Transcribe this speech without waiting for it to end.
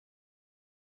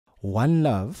One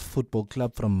Love Football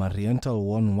Club from Mariental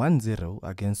won 1-0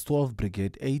 against 12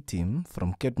 Brigade A team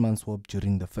from Keetmanshoop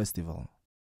during the festival.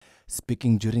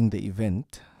 Speaking during the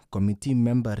event, committee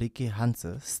member Ricky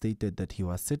Hanse stated that he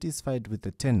was satisfied with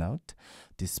the turnout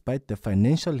despite the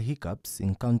financial hiccups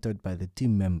encountered by the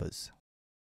team members.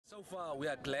 So far, we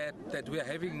are glad that we are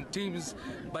having teams,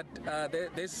 but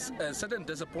there's a certain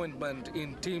disappointment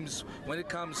in teams when it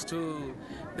comes to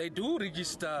they do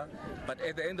register, but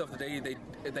at the end of the day,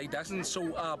 they doesn't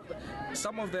show up.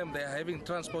 Some of them, they're having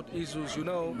transport issues. You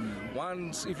know,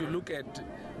 once if you look at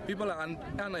people are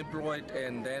unemployed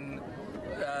and then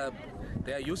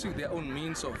they are using their own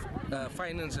means of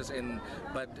finances,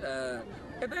 but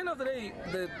at the end of the day,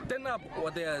 the turn up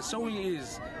what they are showing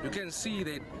is you can see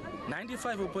that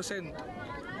 95%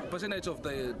 of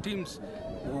the teams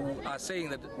who are saying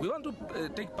that we want to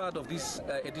take part of this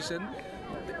edition,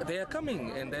 they are coming,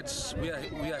 and we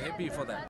are happy for that.